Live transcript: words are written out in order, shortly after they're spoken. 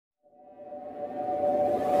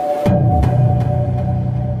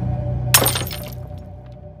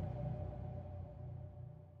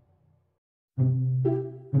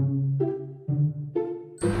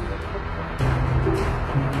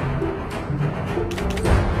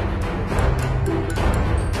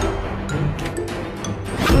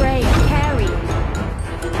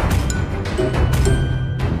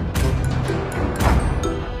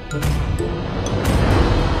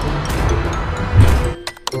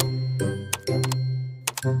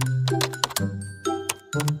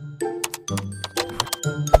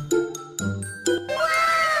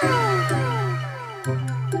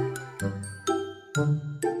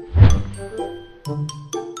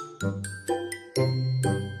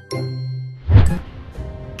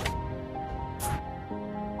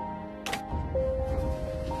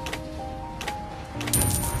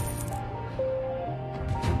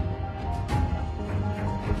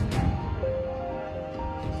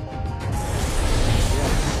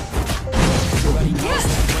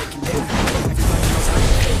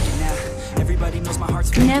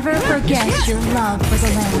Never forget your love for the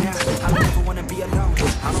land. I don't ever wanna be alone.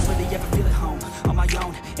 I don't really ever feel at home. On my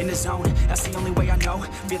own, in the zone. That's the only way I know.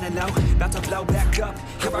 Feeling low, about to blow back up.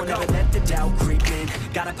 Here I never let the doubt creep in.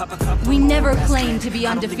 Gotta pop a couple. We never claim to be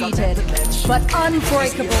undefeated, but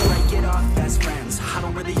unbreakable. Break it off as friends. I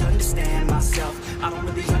don't really understand myself. I don't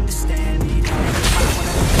really understand either.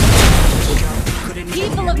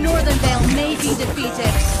 People of Northern Vale may be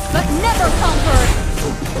defeated, but never conquered.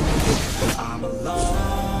 I'm alone.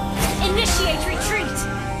 Initiate retreat.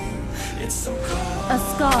 It's so cold. A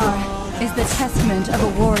scar is the testament of a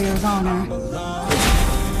warrior's honor.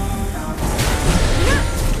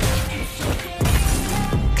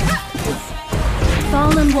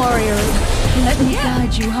 Fallen warriors, let me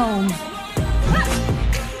guide you home.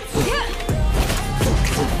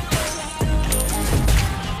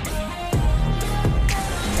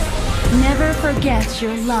 Never forget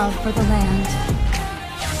your love for the land.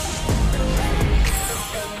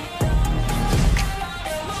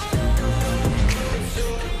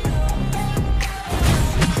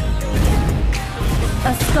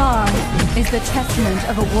 A scar is the testament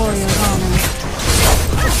of a warrior's honor.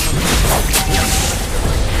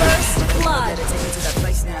 First blood. Take me to that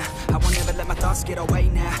place now. I won't ever let my thoughts get away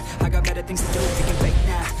now. I got better things to do, thinking fake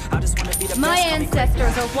now. I just wanna be the My best, call me great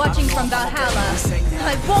ancestors now. are watching from Valhalla.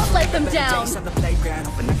 I won't let them down. Days on the playground,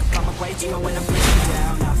 hoping I can find my way. Even when I'm feeling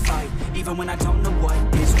down, I fight. Even when I don't know what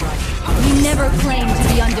is right. We never claim to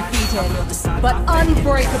be undefeated, but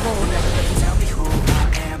unbreakable. Never let them tell me who I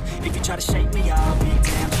am. If you try to shake me, I'll be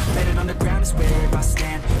damned. Let it on the ground is where I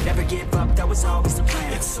stand. Never give up, that was always the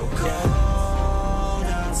plan. It's so cold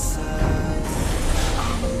outside.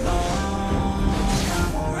 I'm alone,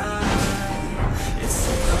 I'm alright. It's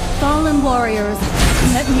so cold. Fallen warriors,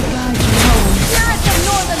 let me guide you home. Spirits of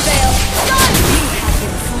Northern Vale, God, you have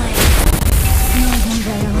been slain. Northern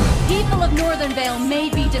Vale. People of Northern Vale may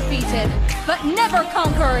be defeated, but never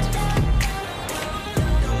conquered.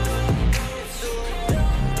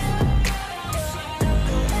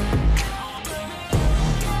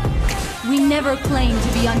 We never claim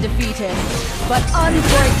to be undefeated, but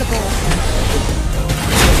unbreakable.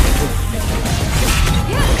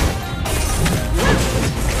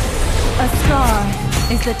 A scar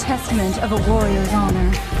is the testament of a warrior's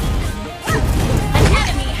honor. An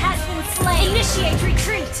enemy has been slain. Initiate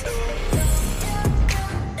retreat.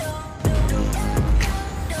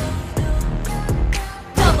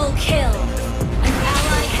 Double kill. An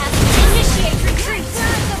ally has initiate retreat.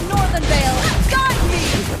 Spirits of Northern Vale, guide me!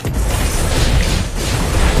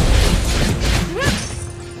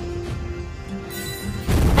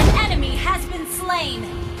 An enemy has been slain.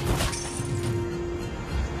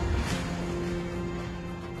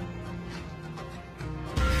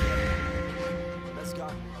 Let's go.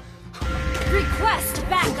 Request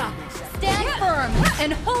backup. Stand firm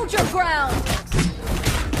and hold your ground.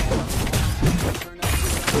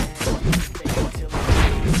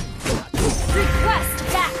 Request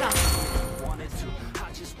backup.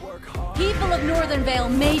 People of Northern Vale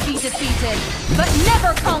may be defeated, but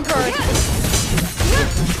never conquered.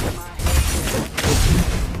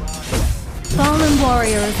 Fallen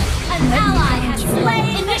warriors, An ally has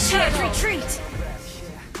slain. Initiate retreat.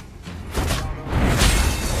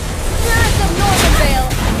 spirits of Northern Vale,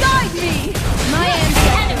 guide me! My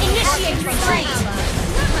ancestors Initiate are from retreat. Valhalla.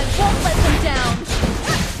 I won't let them down.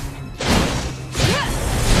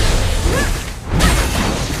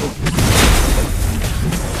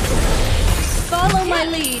 Follow my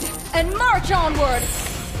lead and march onward.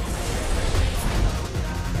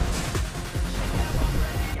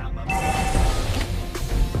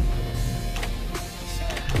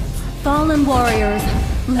 Fallen warriors,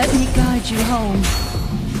 let me guide you home.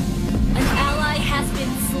 An ally has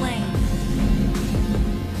been slain.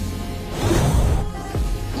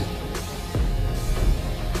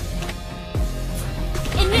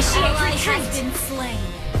 Initiate retreat. Has been slain.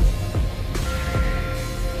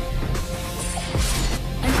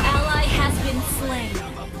 An ally has been slain.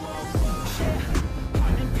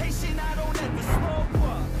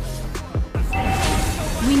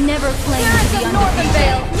 We never claim to be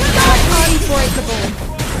undefeated, but unbreakable.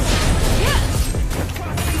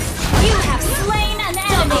 You have slain an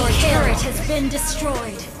enemy. Double turret has been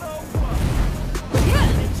destroyed.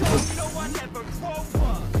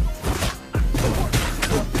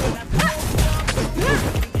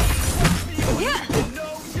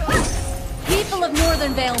 People of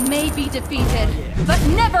Northern Vale may be defeated, but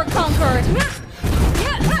never conquered.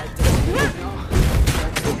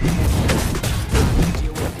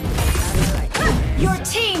 Your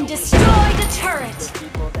team destroyed a turret.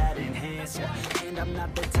 And I'm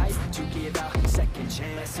not the type to give out second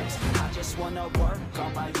chances. I just just wanna work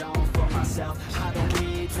on my own for myself. I don't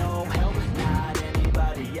need no help, not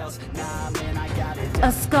anybody else. Nah, man, I got it.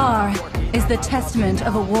 A scar is the testament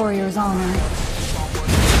of a warrior's honor.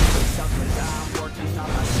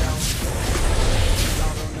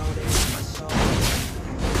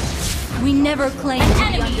 We never claim to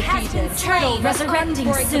be undefeated. Turtle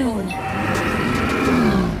resurrecting soon.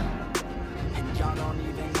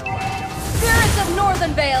 Spirits of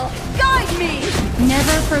Northern Vale, guide me!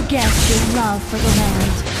 Never forget your love for the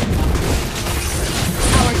land.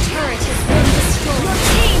 Our turret has been destroyed. Your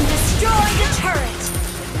team destroyed a turret.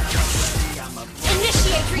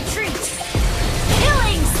 Initiate retreat.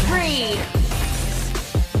 Killing spree.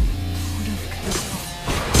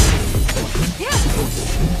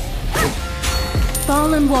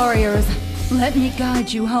 Fallen warriors, let me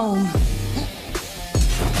guide you home.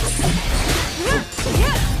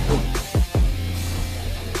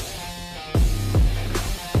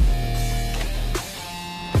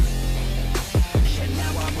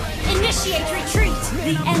 Initiate retreat!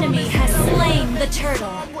 The enemy has slain the turtle.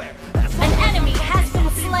 An enemy has been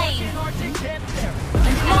slain.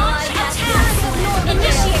 Launch attack!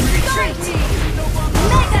 Initiate retreat!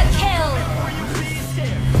 Mega kill!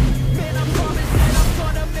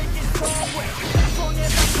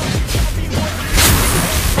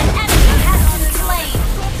 An enemy has been slain.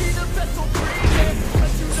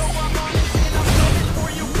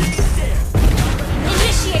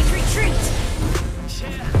 Initiate retreat!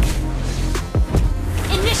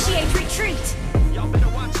 Initiate retreat!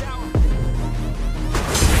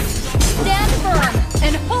 Stand firm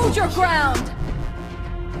and hold your ground!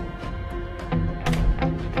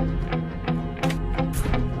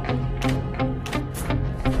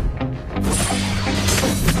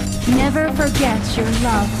 Never forget your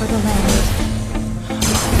love for the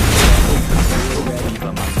land.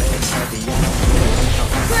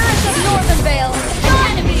 Spirits of Northern Vale, The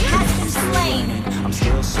enemy has been slain. I'm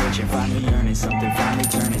still searching, finally earning something, finally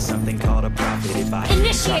turning something called a profit. If I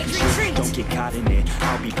Initiate retreat. don't get caught in it,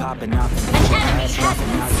 I'll be popping out. Enemy has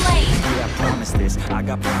been slain. Yeah, I promise this, I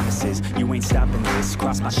got promises. You ain't stopping this,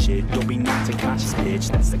 cross my shit. You'll be knocked unconscious,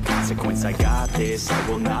 bitch. That's the consequence. I got this, I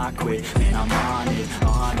will not quit. Man, I'm on it,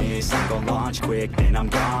 honest. I'm gonna launch quick, then I'm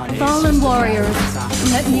gone. fallen warriors,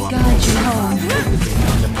 let me guide you home.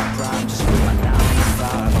 Under my prime, just with my 9 to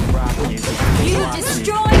 5, I'm rocking. You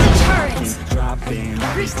destroyed the turret. Dropping,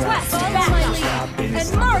 Request Follow back. my lead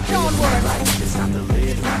and march onward. it's time to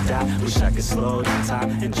live, not die. Wish I could slow down time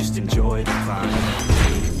and just enjoy the climb.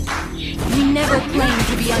 We never claim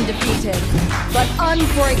to be undefeated, but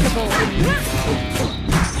unbreakable.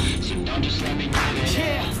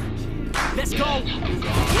 Yeah, let's go.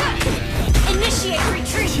 Initiate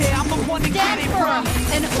retreat. Yeah, I'm the one to get Stand it, firm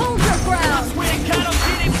bro. and hold your ground. Swear to God, I'm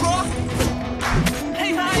getting, bro.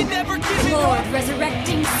 Hey, I ain't never giving Lord up.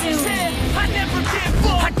 resurrecting soon. Yeah, I never give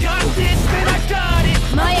up. I got this, man, I got it.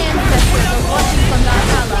 My ancestors are watching from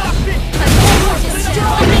Valhalla. I will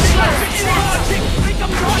destroy the turret.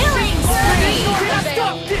 Killing spree.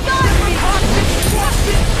 An enemy has been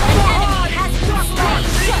slain.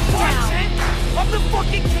 Shut down. I'm the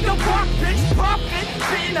fucking king of rock, bitch. Poppin',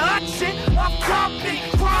 spittin' hot shit. I'm popping,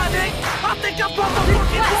 chronic. I think I'm about to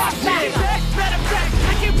fucking watch it. Matter of fact,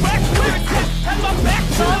 I get back where it's at. Have my back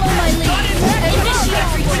to Follow the my back. lead Gun in back. and Initiate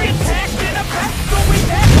march retreat. onward. Back in the back. So we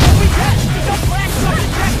back, so we back. Think I'm black, so I'm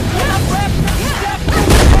back. When I rap, step,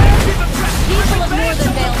 give a crap. People of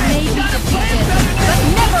Northern Vale may be defeated, but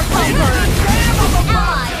never conquered.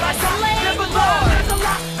 Ally has slain Lord.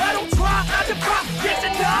 I don't try, I defy. Get to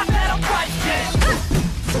die, I don't fight,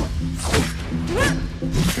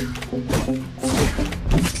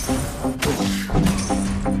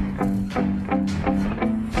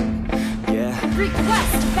 yeah.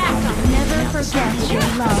 Request backup. Never forget your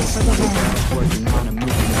love for the land. Working on a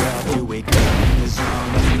movie where I'll do it good in the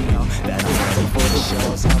zone. You know that I'm ready for the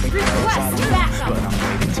shows. How it goes, I Request don't know. backup. But I'm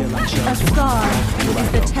waiting till I A chose scar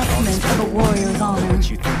is the testament of a warrior's honor. what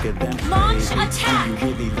you think of them. Launch baby. attack. Do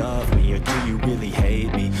you really love me or do you really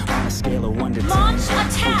hate me? On a scale of 1 to 10, Launch would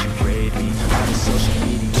attack. you grade me? All the social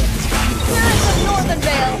media has got me Spirits of Northern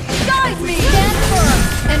Vale, guide me! Stand firm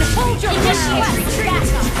and hold your Initiate ground. retreat.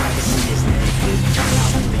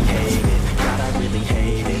 God, I really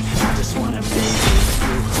hate it. I just wanna make it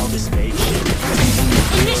through all this fake shit.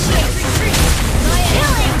 Initiate retreat.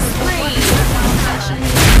 Killing spree.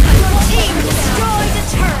 Your team destroyed the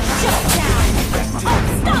turret. Shut down.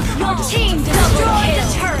 Stop. Your team destroyed the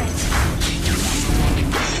turret.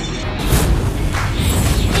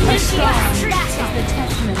 Initiate retreat. Is the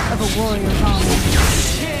testament of a warrior's honor.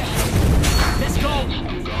 Let's go.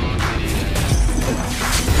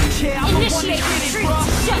 Yeah, I'm the one to Initiate get it, retreat. bro.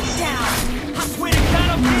 Shut down.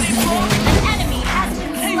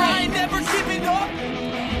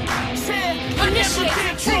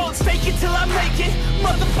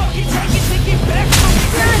 motherfucking take it, back from me.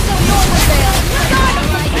 There is no Northern Vale.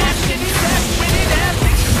 Dynamite. Action is action, it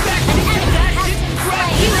happens. Back An to enemy has action. been Grab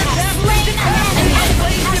slain. You it, have happen. slain an enemy. An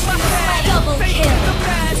enemy has been slain. Double kill. The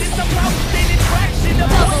madness of outdated traction.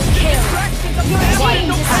 Double kill. Your team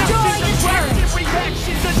destroyed a turret.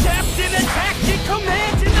 Reactions, adapting, attacking,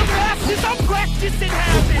 commanding the masses. I'm practicing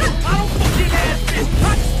habits. I don't fucking ask it.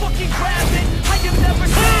 I just fucking grab it. I am never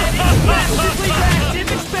sad. It's massively bad.